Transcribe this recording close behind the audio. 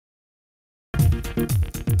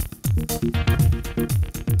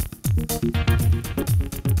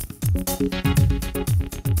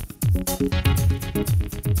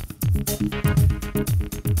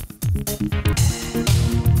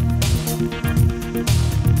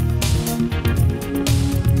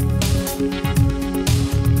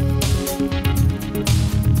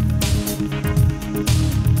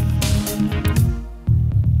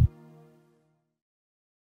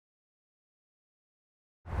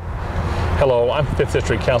Hello, I'm 5th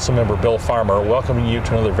District Council Member Bill Farmer, welcoming you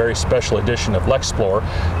to another very special edition of LexPlore.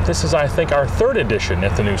 This is, I think, our 3rd edition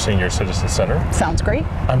at the new Senior Citizen Center. Sounds great.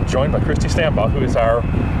 I'm joined by Christy Stambaugh, who is our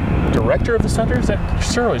Director of the Center. Is that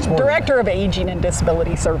Shirley? Director of Aging and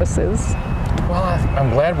Disability Services. Well, I'm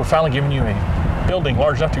glad we're finally giving you a building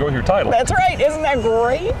large enough to go with your title. That's right. Isn't that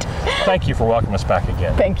great? Thank you for welcoming us back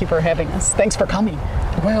again. Thank you for having us. Thanks for coming.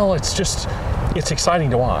 Well, it's exciting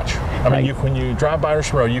to watch. I mean, when you drive by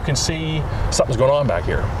this road, you can see something's going on back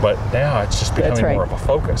here, but now it's just becoming more of a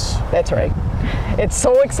focus. That's right. It's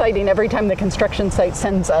so exciting every time the construction site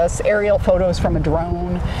sends us aerial photos from a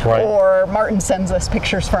drone, or Martin sends us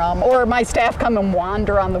pictures from, or my staff come and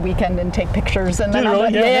wander on the weekend and take pictures. And then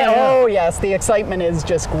oh yes, the excitement is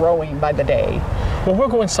just growing by the day. Well, we'll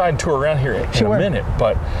go inside and tour around here in a minute,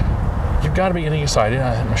 but you've got to be getting excited,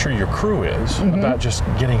 I'm sure your crew is, about just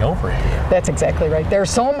getting over here. That's exactly right. There are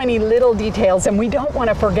so many little details, and we don't want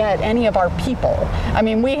to forget any of our people. I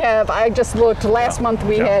mean, I just looked, last month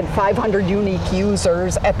we had 500 unique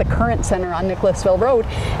users at the current center on Nicholasville Road,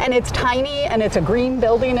 and it's tiny, and it's a green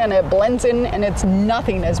building, and it blends in, and it's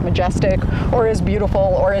nothing as majestic, or as beautiful,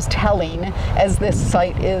 or as telling as this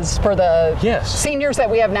site is for the seniors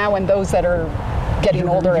that we have now and those that are getting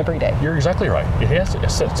older every day. You're exactly right. It has a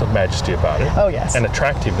sense of majesty about it. Oh, yes. And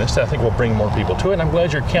attractiveness that I think will bring more people to it. And I'm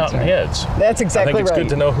glad you're counting heads. That's exactly right. I think it's good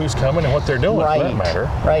to know who's coming and what they're doing, for that matter.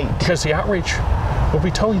 Right. Because the outreach will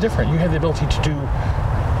be totally different. You have the ability to do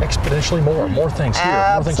exponentially more things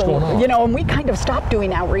here, more things going on. You know, and we kind of stopped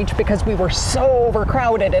doing outreach because we were so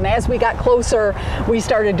overcrowded, and as we got closer, we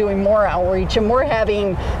started doing more outreach, and we're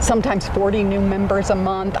having sometimes 40 new members a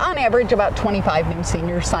month. On average, about 25 new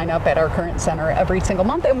seniors sign up at our current center every single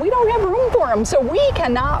month, and we don't have room for them, so we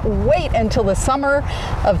cannot wait until the summer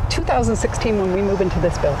of 2016 when we move into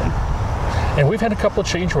this building. And we've had a couple of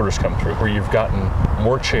change orders come through where you've gotten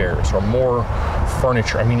more chairs or more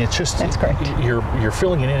furniture. I mean, it's just, that's correct. You're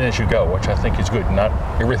filling it in as you go, which I think is good. Not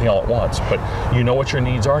everything all at once, but you know what your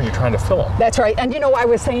needs are and you're trying to fill them. That's right. And you know, I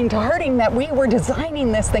was saying to Harding that we were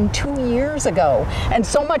designing this thing 2 years ago, and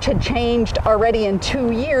so much had changed already in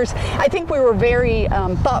 2 years. I think we were very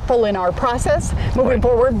thoughtful in our process moving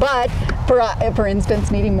forward, but for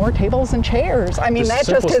instance, needing more tables and chairs. I mean, that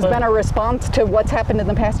just has been a response to what's happened in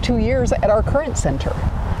the past 2 years at our current center.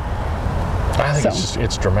 I think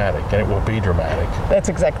it's dramatic, and it will be dramatic. That's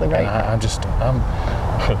exactly right. And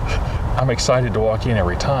I'm excited to walk in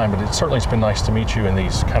every time, but it certainly has been nice to meet you in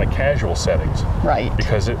these kind of casual settings. Right.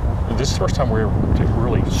 Because this is the first time we're able to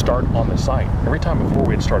really start on the site. Every time before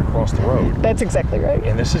we'd start across the road. That's exactly right.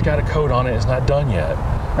 And this has got a coat on it. It's not done yet.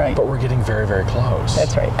 Right. But we're getting very, very close.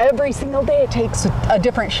 That's right. Every single day it takes a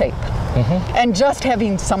different shape. And just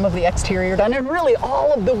having some of the exterior done, and really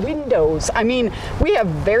all of the windows. I mean, we have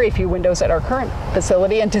very few windows at our current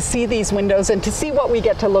facility, and to see these windows and to see what we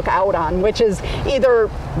get to look out on, which is either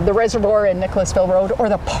the reservoir in Nicholasville Road or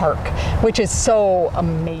the park, which is so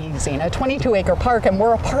amazing. A 22-acre park, and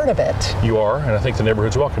we're a part of it. You are, and I think the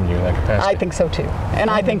neighborhood's welcoming you in that capacity. I think so too. And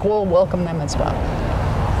I think we'll welcome them as well.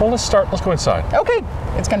 Well, let's go inside. Okay.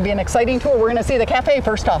 It's going to be an exciting tour. We're going to see the cafe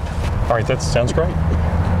first off. All right, that sounds great.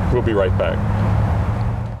 We'll be right back.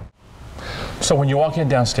 So when you walk in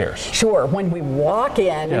downstairs. Sure. When we walk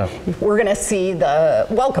in, we're going to see the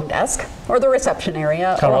welcome desk or the reception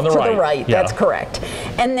area. Kind of on the right. To the right, that's correct.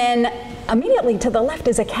 And then immediately to the left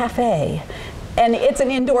is a cafe. And it's an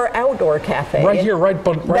indoor-outdoor cafe. Right here, right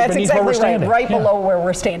beneath where we're standing. Right below where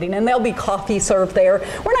we're standing. And there'll be coffee served there.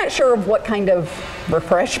 We're not sure of what kind of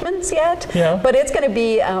refreshments yet, but it's going to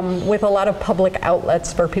be with a lot of public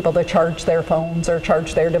outlets for people to charge their phones or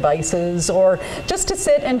charge their devices, or just to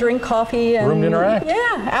sit and drink coffee. And room to interact.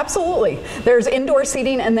 Yeah, absolutely. There's indoor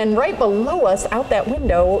seating, and then right below us, out that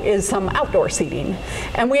window, is some outdoor seating.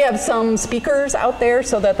 And we have some speakers out there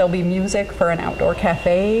so that there'll be music for an outdoor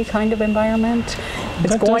cafe kind of environment. entertainment.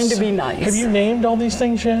 It's going to be nice. Have you named all these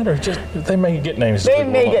things yet, or just they may get names? They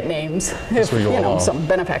may get names if some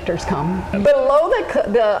benefactors come. Below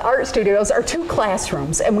the art studios are 2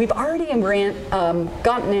 classrooms, and we've already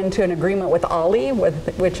gotten into an agreement with OLLI,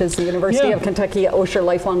 which is the University of Kentucky Osher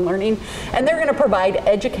Lifelong Learning, and they're going to provide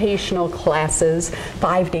educational classes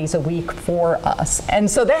 5 days a week for us. And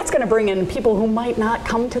so that's going to bring in people who might not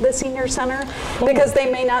come to the senior center because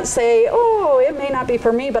they may not say, oh, it may not be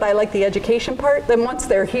for me, but I like the education part. Then once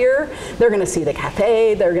they're here, they're going to see the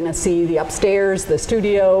cafe, they're going to see the upstairs, the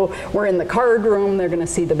studio, we're in the card room, they're going to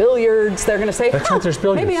see the billiards, they're going to say, there's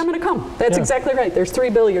billiards. Maybe I'm going to come. That's exactly right. There's 3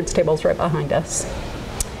 billiards tables right behind us.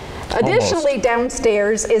 Additionally,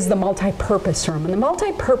 downstairs is the multi-purpose room, and the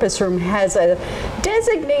multi-purpose room has a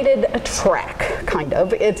designated track, kind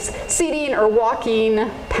of. It's seating or walking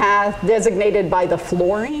path designated by the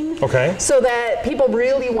flooring. Okay. So that people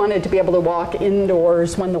really wanted to be able to walk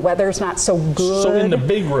indoors when the weather's not so good. So in the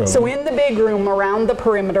big room. So in the big room around the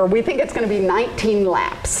perimeter, we think it's going to be 19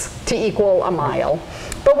 laps to equal a mile.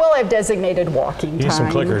 But we'll have designated walking time. Use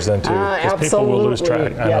some clickers then too, because people will lose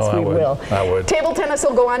track. Yes, we will. I would. Table tennis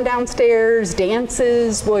will go on downstairs.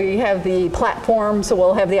 Dances, we have the platform, so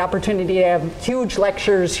we'll have the opportunity to have huge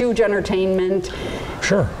lectures, huge entertainment.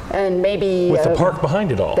 Sure. And maybe with the park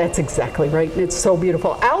behind it all. That's exactly right. It's so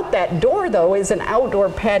beautiful. Out that door, though, is an outdoor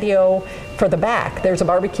patio for the back. There's a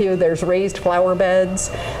barbecue. There's raised flower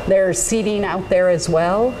beds. There's seating out there as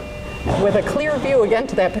well, with a clear view again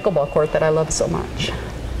to that pickleball court that I love so much.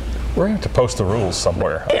 We're going to have to post the rules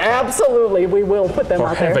somewhere. Absolutely, we will put them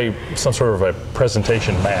out there. Or have some sort of a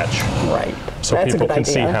presentation match. Right. So that's people a good can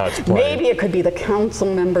idea. see how it's played. Maybe it could be the council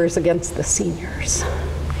members against the seniors.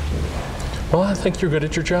 Well, I think you're good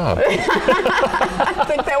at your job. I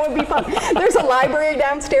think that would be fun. There's a library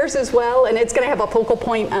downstairs as well, and it's going to have a focal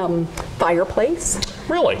point fireplace.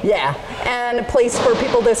 Really? Yeah, and a place for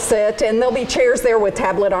people to sit, and there'll be chairs there with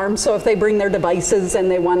tablet arms, so if they bring their devices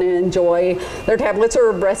and they want to enjoy their tablets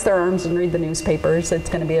or rest their arms and read the newspapers, it's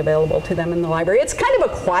going to be available to them in the library. It's kind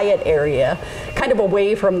of a quiet area, kind of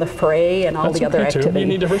away from the fray and all the other activity. You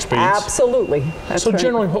need different speeds. Absolutely. That's so right.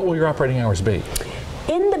 Generally, what will your operating hours be?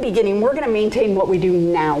 In the beginning, we're going to maintain what we do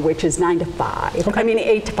now, which is 9 to 5. Okay. I mean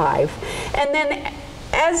 8 to 5. And then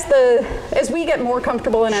as we get more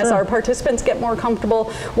comfortable and as our participants get more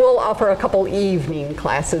comfortable, we'll offer a couple evening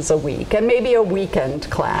classes a week and maybe a weekend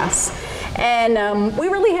class. And we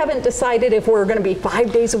really haven't decided if we're going to be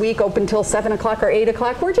 5 days a week open till 7 o'clock or 8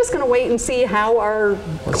 o'clock. We're just going to wait and see how our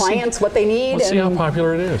clients, what they need. Let's see how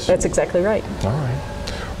popular it is. That's exactly right. All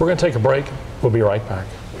right. We're going to take a break. We'll be right back.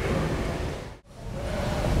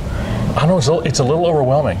 I know it's a little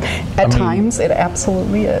overwhelming. At times, it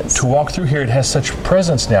absolutely is. To walk through here, it has such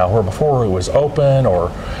presence now, where before it was open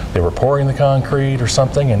or they were pouring the concrete or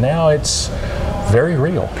something, and now it's very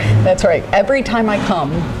real. That's right. Every time I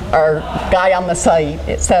come, our guy on the site,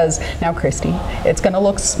 it says, now Christy, it's going to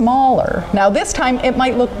look smaller. Now this time it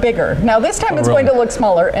might look bigger. Now this time it's going to look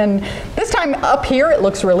smaller, and this time up here it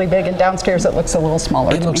looks really big, and downstairs it looks a little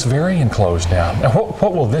smaller. It looks very enclosed now. Now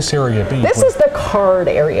what will this area be? This is the card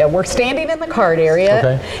area. We're standing in the card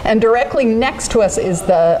area, and directly next to us is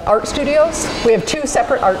the art studios. We have 2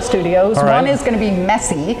 separate art studios. One is going to be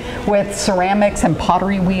messy with ceramics and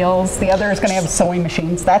pottery wheels. The other is going to have sewing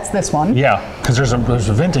machines. That's this one. Yeah, because there's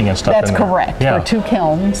a venting and stuff. That's in there. correct. Yeah. For 2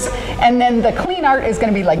 kilns. And then the clean art is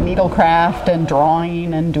going to be like needlecraft and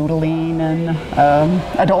drawing and doodling and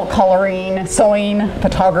adult coloring, sewing,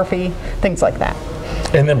 photography, things like that.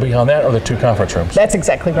 And then beyond that are the 2 conference rooms. That's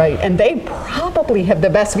exactly right. And they probably have the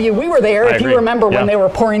best view. We were there, if you remember, when they were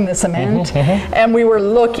pouring the cement. And we were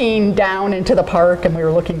looking down into the park, and we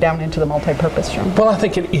were looking down into the multi-purpose room. Well, I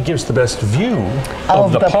think it gives the best view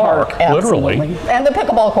of the park, literally. And the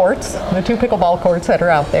pickleball courts, the 2 pickleball courts that are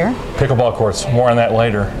out there. Pickleball courts, more on that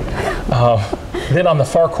later. Then on the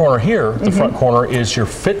far corner here, the front corner, is your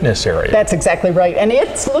fitness area. That's exactly right. And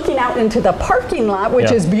it's looking out into the parking lot,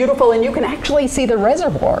 which is beautiful, and you can actually see the reservoir.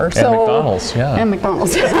 And McDonald's, And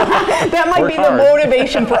McDonald's. That might be the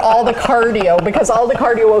motivation for all the cardio, because all the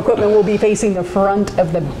cardio equipment will be facing the front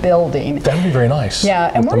of the building. That would be very nice.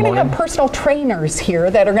 Yeah, and we're going to have personal trainers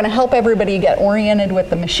here that are going to help everybody get oriented with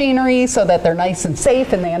the machinery so that they're nice and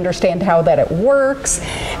safe and they understand how that it works.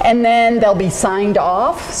 And then they'll be signed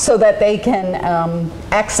off so that they can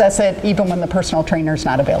access it even when the personal trainer is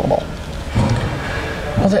not available.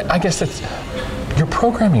 Well, I guess that's, your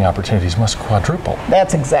programming opportunities must quadruple.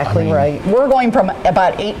 That's exactly right. We're going from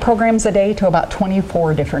about 8 programs a day to about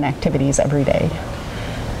 24 different activities every day.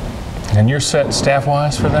 And you're set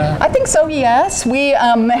staff-wise for that? I think so, yes. We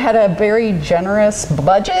had a very generous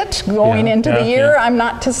budget going into the year. I'm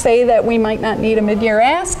not to say that we might not need a mid-year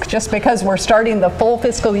ask, just because we're starting the full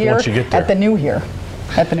fiscal year at the new year.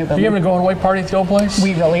 At the new building. Are you having a going-away party at the old place?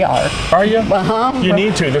 We really are. Are you? You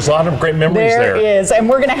need to. There's a lot of great memories there. There is, and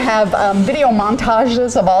we're going to have video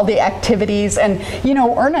montages of all the activities. And you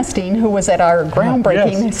know, Ernestine, who was at our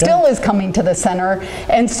groundbreaking, still is coming to the center.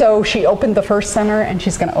 And so she opened the first center, and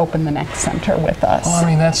she's going to open the next center with us. Well, I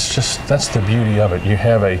mean, that's the beauty of it. You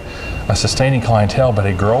have a sustaining clientele, but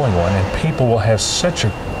a growing one, and people will have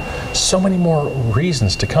so many more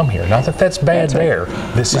reasons to come here. Not that that's bad there.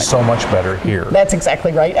 This is so much better here. That's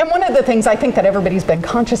exactly right. And one of the things I think that everybody's been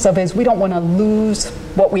conscious of is we don't want to lose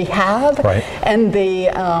what we have, and the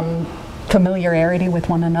familiarity with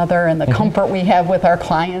one another and the comfort we have with our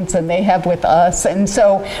clients and they have with us. And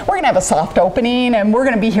so we're going to have a soft opening, and we're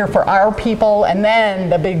going to be here for our people, and then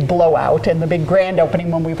the big blowout and the big grand opening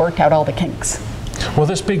when we've worked out all the kinks. Well,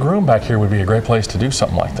 this big room back here would be a great place to do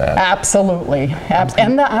something like that. Absolutely.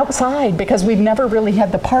 And the outside, because we've never really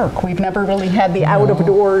had the park. We've never really had the out of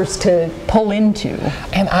doors to pull into.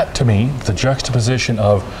 And to me, the juxtaposition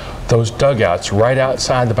of those dugouts right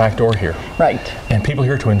outside the back door here. Right. And people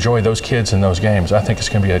here to enjoy those kids and those games. I think it's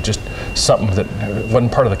going to be just something that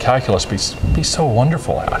wasn't part of the calculus be so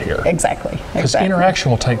wonderful out here. Exactly. Because interaction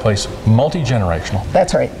will take place multi-generational.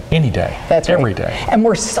 That's right. Any day. That's right. Every day. And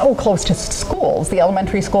we're so close to schools, the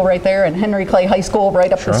elementary school right there and Henry Clay High School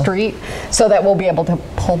right up the street, so that we'll be able to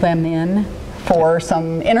pull them in for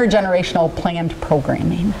some intergenerational planned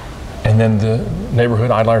programming. And then the neighborhood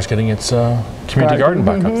Idler's getting its community garden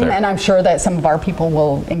back up there. And I'm sure that some of our people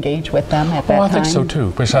will engage with them at that time. I think so too,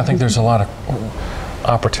 because I think there's a lot of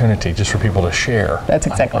opportunity just for people to share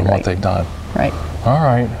on what they've done. Right. All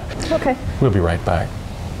right. Okay. We'll be right back.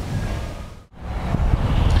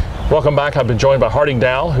 Welcome back. I've been joined by Harding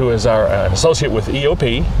Dow, who is an associate with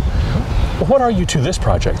EOP. What are you to this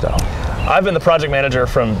project, though? I've been the project manager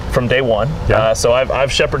from day one. So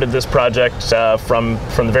I've shepherded this project from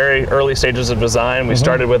the very early stages of design. We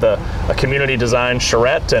started with a community design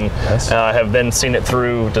charrette, and have then seen it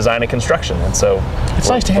through design and construction. And so it's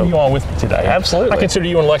nice to have you all with me today. Absolutely. I consider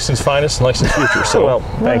you one of Lexington's finest and Lexington's future. So well,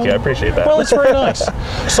 thank you. I appreciate that. Well, it's very nice.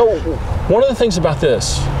 So one of the things about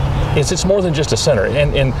this is it's more than just a center,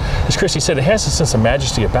 and as Christy said, it has a sense of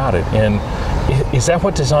majesty about it. And is that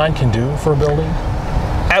what design can do for a building?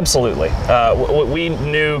 Absolutely. What we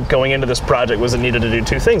knew going into this project was it needed to do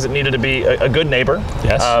two things. It needed to be a good neighbor.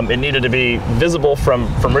 Yes. It needed to be visible from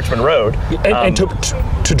Richmond Road. And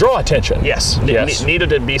to draw attention. Yes. It needed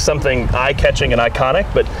to be something eye-catching and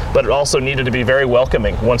iconic, but it also needed to be very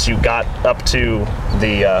welcoming once you got up to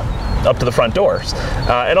the front doors.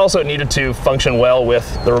 And also it needed to function well with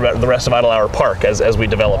the rest of Idle Hour Park as we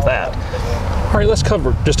develop that. All right, let's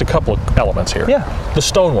cover just a couple of elements here. Yeah. The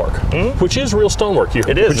stonework, which is real stonework.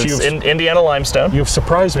 It is. It's Indiana limestone. You've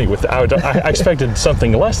surprised me with that. I expected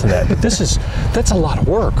something less than that, but that's a lot of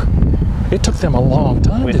work. It took them a long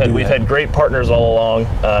time to do that. We've had great partners all along.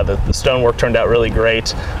 The stonework turned out really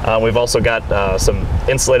great. We've also got some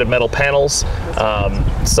insulated metal panels,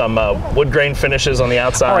 some wood grain finishes on the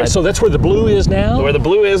outside. All right, so that's where the blue is now? Where the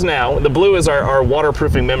blue is now. The blue is our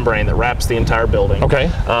waterproofing membrane that wraps the entire building. Okay.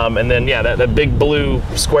 And then, that big blue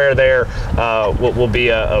square there will be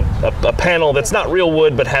a panel that's not real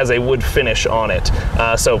wood, but has a wood finish on it.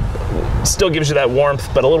 So still gives you that warmth,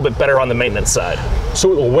 but a little bit better on the maintenance side.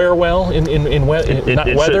 So it will wear well in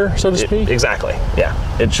weather, so to speak? Exactly,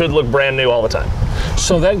 yeah. It should look brand new all the time.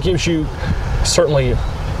 So that gives you, certainly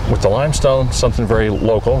with the limestone, something very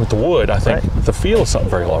local. With the wood, I think the feel is something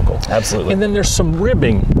very local. Absolutely. And then there's some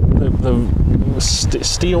ribbing, the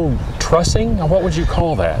steel trussing, what would you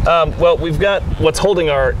call that? Well, we've got what's holding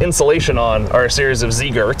our insulation on are a series of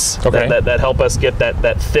Z-girts that help us get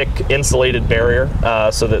that thick insulated barrier,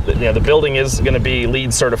 so that the building is going to be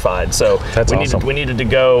LEED certified. So we needed to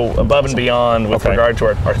go above and beyond with regard to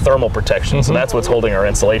our thermal protection. So that's what's holding our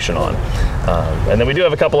insulation on. And then we do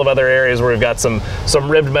have a couple of other areas where we've got some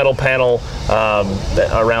ribbed metal panel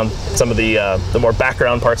around some of the more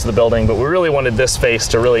background parts of the building, but we really wanted this face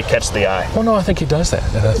to really catch the eye. Well, no, I think it does that,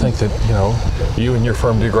 and I think that you and your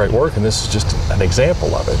firm do great work, and this is just an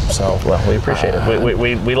example of it. So, well, we appreciate it.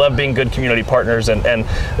 We love being good community partners, and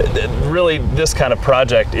really this kind of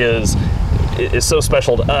project is is so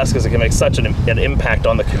special to us because it can make such an impact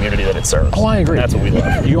on the community that it serves. Oh, I agree. And that's what we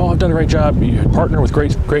love. You all have done a great job. You partner with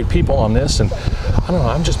great people on this, and I don't know,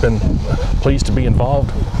 I've just been pleased to be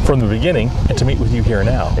involved from the beginning and to meet with you here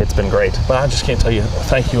now. It's been great. But I just can't tell you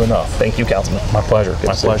thank you enough. Thank you, Councilman. My pleasure.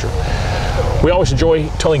 My pleasure. We always enjoy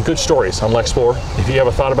telling good stories on LexPlore. If you have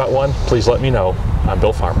a thought about one, please let me know. I'm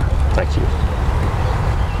Bill Farmer. Thank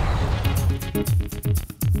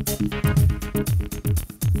you.